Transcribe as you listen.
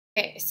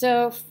Okay,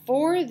 so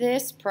for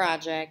this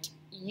project,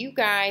 you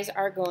guys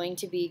are going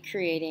to be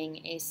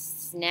creating a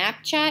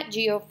Snapchat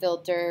Geo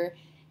Filter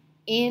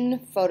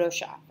in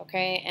Photoshop,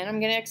 okay? And I'm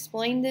going to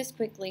explain this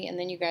quickly and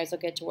then you guys will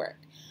get to work.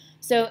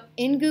 So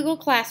in Google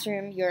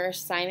Classroom, your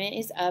assignment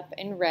is up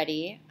and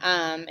ready,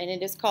 and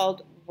it is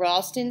called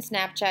Ralston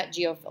Snapchat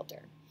Geo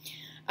Filter.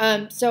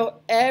 So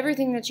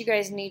everything that you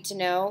guys need to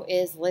know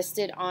is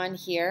listed on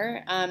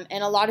here,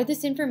 and a lot of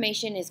this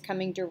information is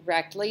coming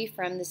directly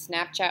from the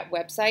Snapchat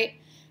website,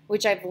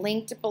 which I've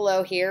linked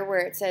below here where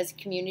it says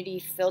Community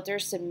Filter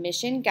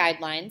Submission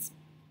Guidelines.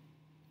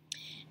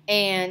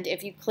 And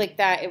if you click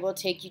that, it will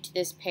take you to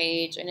this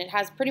page, and it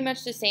has pretty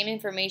much the same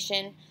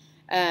information,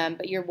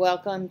 but you're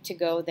welcome to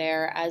go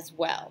there as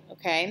well,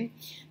 okay?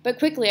 But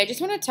quickly, I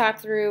just want to talk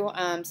through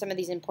some of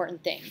these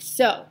important things.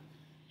 So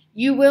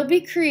you will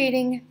be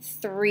creating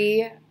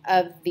 3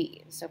 of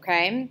these,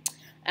 okay?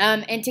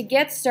 And to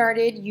get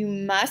started, you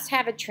must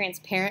have a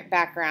transparent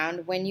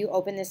background when you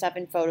open this up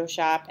in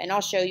Photoshop, and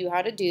I'll show you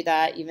how to do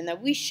that, even though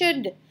we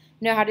should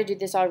know how to do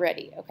this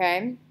already,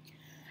 okay?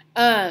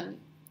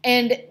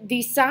 And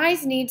the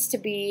size needs to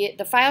be,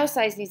 the file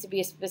size needs to be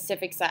a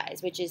specific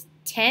size, which is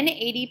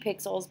 1080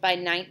 pixels by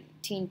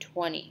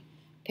 1920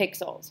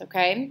 pixels,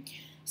 okay?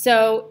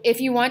 So if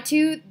you want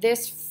to,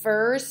 this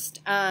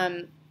first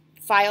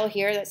file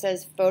here that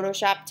says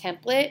Photoshop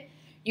template,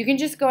 you can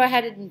just go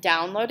ahead and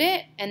download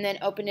it and then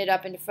open it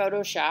up into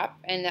Photoshop,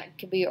 and that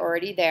could be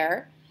already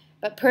there.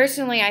 But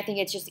personally, I think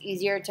it's just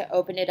easier to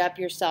open it up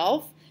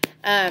yourself.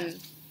 And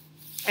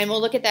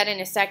we'll look at that in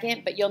a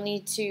second, but you'll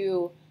need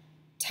to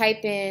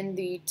type in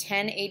the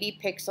 1080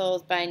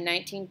 pixels by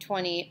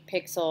 1920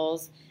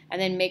 pixels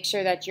and then make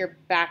sure that your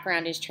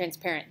background is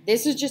transparent.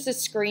 This is just a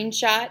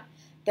screenshot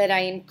that I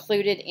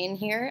included in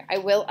here. I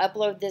will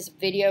upload this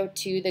video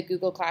to the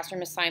Google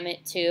Classroom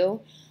assignment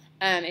too,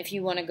 if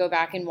you want to go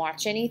back and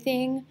watch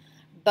anything.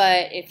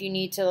 But if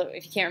you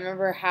can't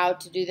remember how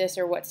to do this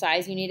or what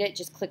size you need it,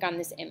 just click on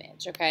this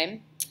image,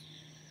 okay?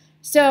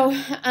 So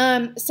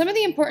some of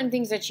the important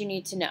things that you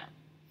need to know.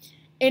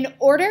 In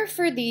order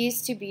for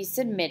these to be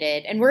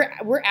submitted, and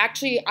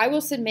I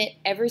will submit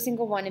every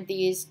single one of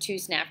these to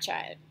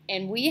Snapchat,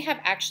 and we have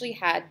actually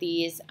had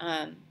these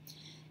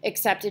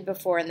accepted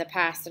before in the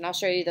past, and I'll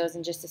show you those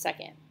in just a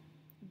second.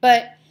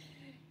 But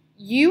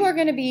you are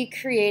going to be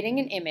creating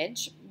an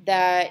image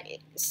that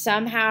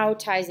somehow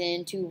ties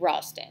into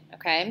Ralston,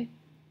 okay?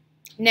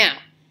 Now,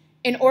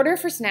 in order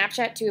for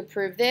Snapchat to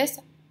approve this,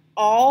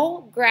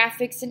 all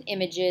graphics and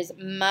images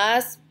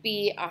must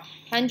be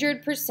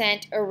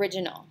 100%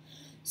 original.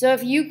 So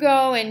if you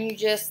go and you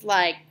just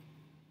like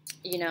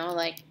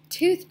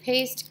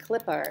toothpaste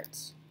clip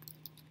art,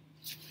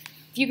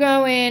 if you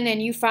go in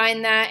and you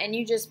find that and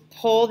you just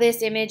pull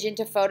this image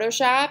into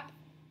Photoshop,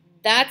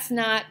 that's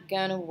not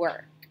gonna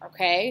work,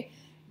 okay?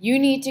 You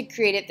need to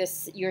create it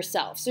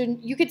yourself. So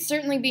you could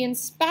certainly be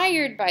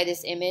inspired by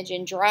this image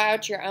and draw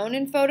out your own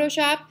in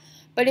Photoshop,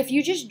 but if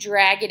you just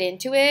drag it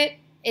into it,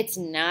 it's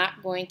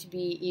not going to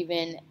be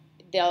even,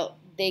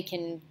 they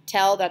can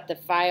tell that the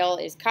file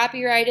is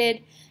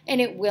copyrighted and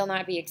it will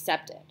not be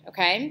accepted,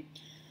 okay?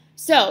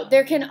 So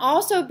there can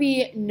also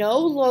be no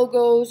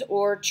logos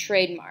or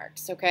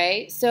trademarks,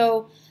 okay?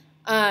 So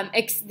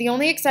the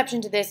only exception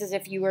to this is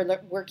if you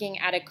were working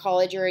at a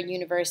college or a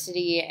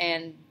university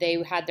and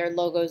they had their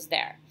logos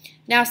there.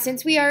 Now,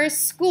 since we are a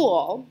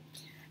school,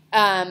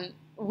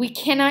 we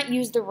cannot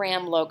use the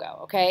RAM logo,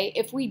 okay?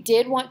 If we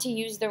did want to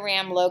use the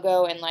RAM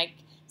logo in, like,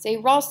 say,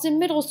 Ralston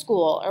Middle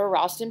School or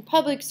Ralston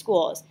Public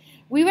Schools,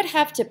 we would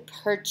have to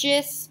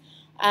purchase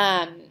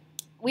the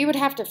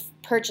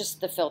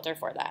filter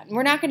for that. And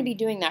we're not going to be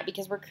doing that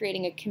because we're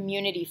creating a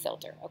community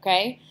filter,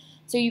 okay?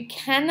 So you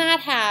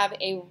cannot have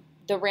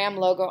the RAM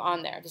logo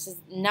on there. This is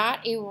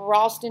not a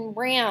Ralston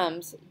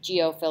Rams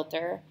Geo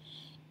Filter.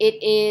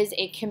 It is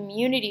a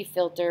community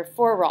filter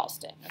for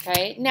Ralston,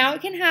 okay? Now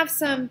it can have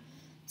some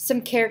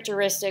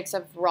characteristics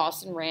of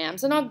Ralston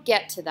Rams, and I'll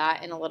get to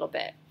that in a little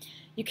bit.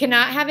 You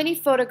cannot have any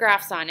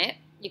photographs on it.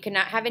 You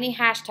cannot have any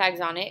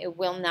hashtags on it. It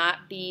will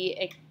not be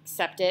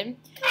accepted.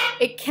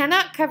 It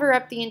cannot cover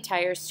up the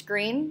entire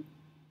screen.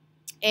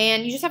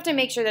 And you just have to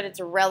make sure that it's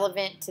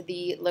relevant to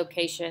the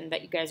location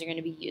that you guys are going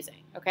to be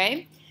using,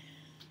 okay?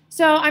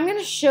 So I'm going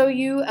to show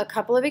you a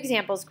couple of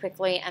examples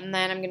quickly, and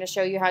then I'm going to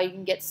show you how you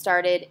can get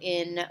started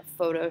in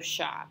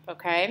Photoshop,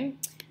 okay?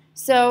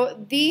 So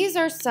these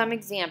are some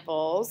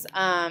examples,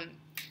 and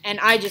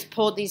I just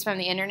pulled these from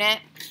the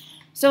internet.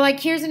 So like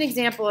here's an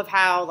example of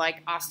how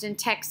like Austin,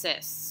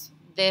 Texas,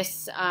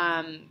 this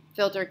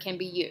filter can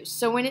be used.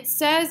 So when it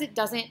says it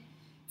doesn't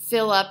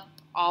fill up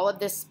all of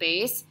this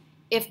space,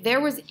 if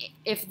there was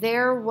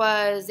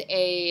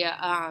a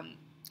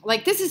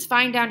like this is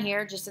fine down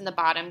here just in the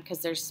bottom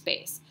because there's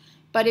space.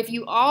 But if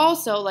you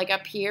also, like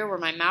up here where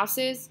my mouse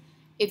is,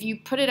 if you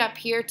put it up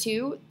here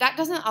too, that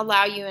doesn't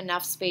allow you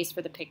enough space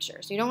for the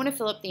picture. So you don't want to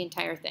fill up the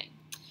entire thing.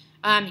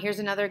 Here's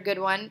another good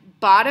one.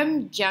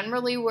 Bottom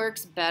generally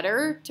works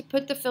better to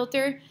put the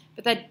filter,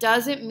 but that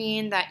doesn't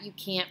mean that you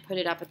can't put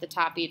it up at the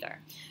top either.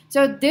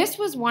 So this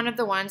was one of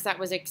the ones that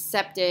was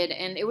accepted,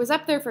 and it was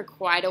up there for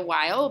quite a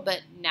while,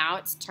 but now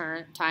it's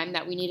time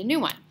that we need a new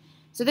one.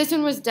 So this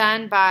one was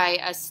done by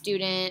a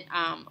student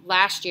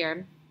last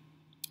year,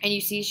 and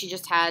you see she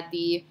just had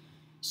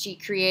she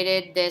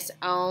created this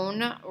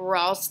own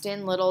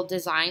Ralston little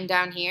design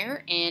down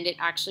here, and it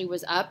actually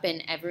was up,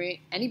 and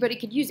anybody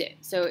could use it.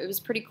 So it was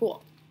pretty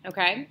cool,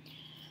 okay?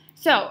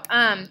 So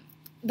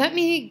let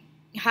me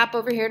hop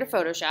over here to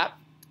Photoshop.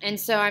 And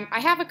so I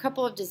have a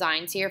couple of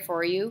designs here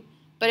for you,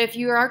 but if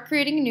you are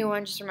creating a new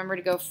one, just remember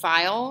to go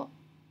File,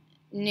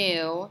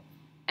 New,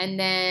 and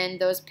then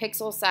those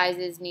pixel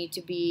sizes need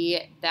to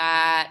be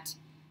that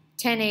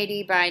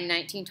 1080 by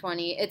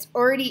 1920. It's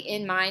already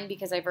in mine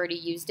because I've already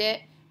used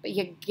it, but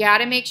you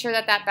gotta make sure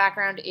that that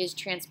background is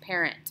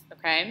transparent,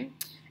 okay?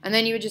 And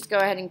then you would just go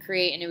ahead and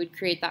create, and it would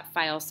create that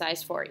file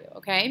size for you,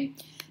 okay?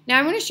 Now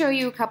I want to show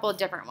you a couple of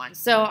different ones.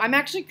 So I'm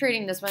actually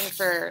creating this one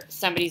for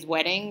somebody's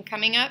wedding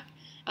coming up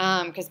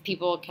because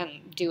people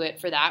can do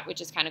it for that, which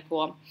is kind of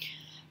cool.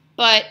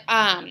 But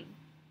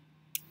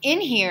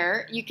in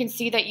here, you can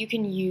see that you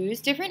can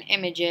use different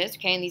images,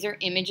 okay? And these are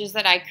images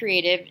that I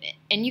created,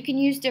 and you can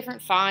use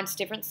different fonts,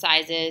 different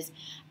sizes.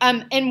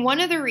 And one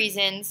of the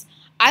reasons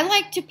I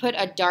like to put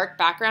a dark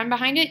background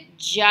behind it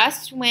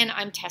just when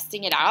I'm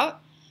testing it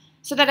out,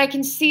 so that I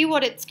can see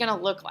what it's going to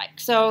look like.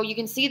 So you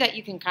can see that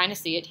you can kind of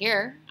see it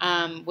here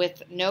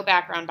with no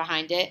background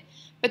behind it.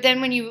 But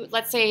then when you,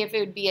 let's say if it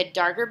would be a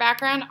darker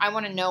background, I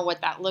want to know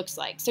what that looks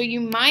like. So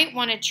you might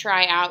want to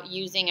try out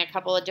using a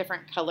couple of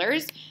different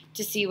colors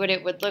to see what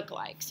it would look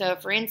like. So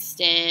for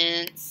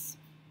instance,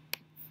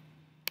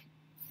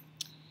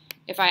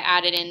 if I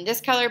added in this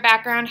color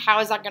background, how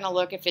is that going to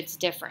look if it's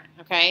different,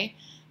 okay?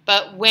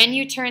 But when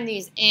you turn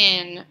these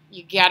in,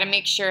 you got to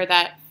make sure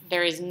that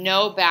there is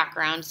no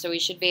background, so we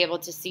should be able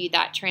to see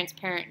that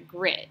transparent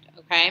grid,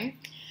 okay?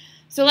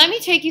 So let me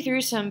take you through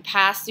some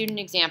past student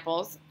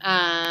examples.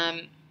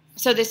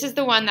 So this is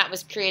the one that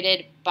was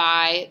created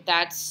by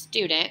that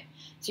student.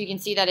 So you can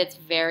see that it's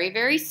very,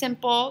 very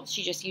simple.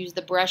 She just used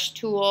the brush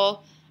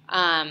tool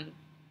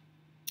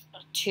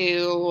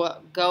to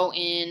go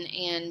in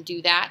and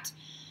do that,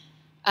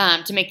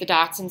 to make the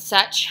dots and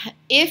such.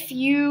 If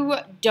you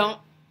don't,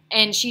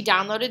 and she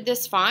downloaded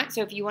this font,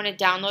 so if you want to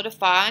download a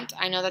font,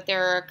 I know that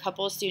there are a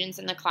couple of students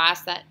in the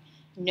class that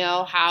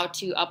know how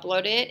to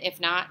upload it.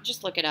 If not,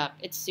 just look it up.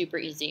 It's super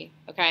easy,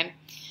 okay?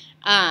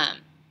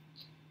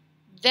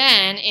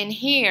 Then in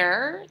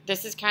here,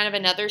 this is kind of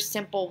another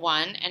simple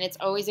one, and it's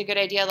always a good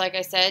idea, like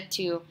I said,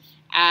 to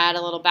add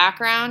a little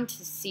background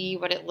to see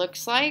what it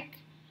looks like.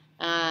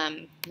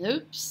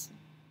 Oops.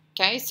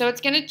 Okay, so it's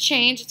going to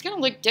change. It's going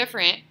to look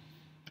different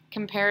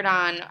compared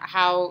on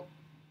how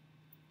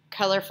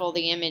colorful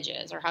the image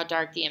is or how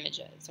dark the image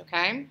is,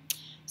 okay?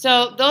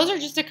 So those are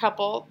just a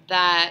couple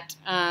that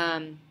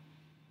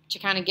to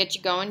kind of get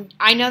you going.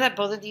 I know that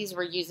both of these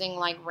were using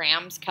like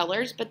Rams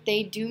colors, but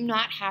they do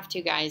not have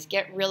to, guys.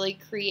 Get really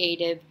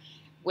creative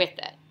with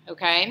it,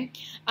 okay?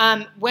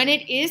 When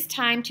it is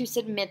time to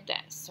submit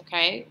this,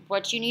 okay,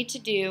 what you need to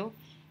do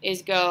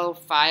is go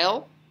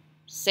File,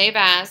 Save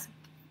As,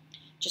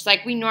 just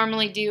like we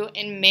normally do,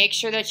 and make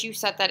sure that you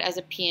set that as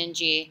a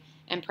PNG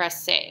and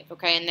press Save,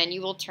 okay? And then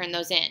you will turn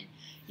those in.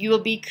 You will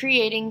be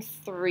creating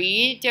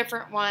 3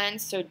 different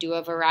ones, so do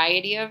a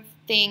variety of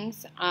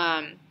things,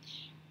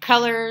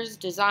 colors,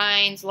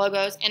 designs,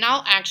 logos, and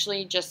I'll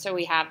actually, just so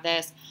we have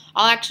this,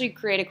 I'll actually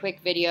create a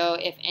quick video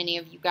if any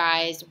of you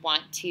guys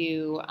want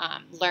to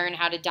learn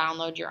how to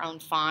download your own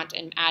font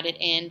and add it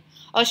in.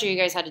 I'll show you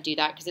guys how to do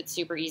that because it's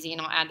super easy,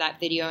 and I'll add that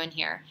video in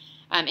here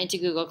into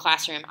Google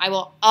Classroom. I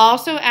will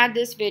also add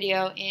this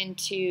video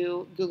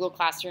into Google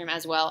Classroom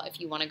as well if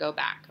you want to go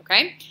back,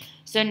 okay?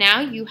 So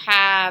now you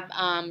have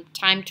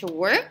time to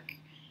work,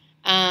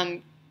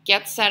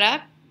 get set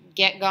up,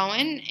 get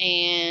going,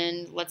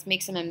 and let's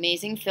make some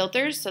amazing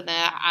filters so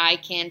that I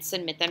can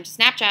submit them to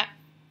Snapchat.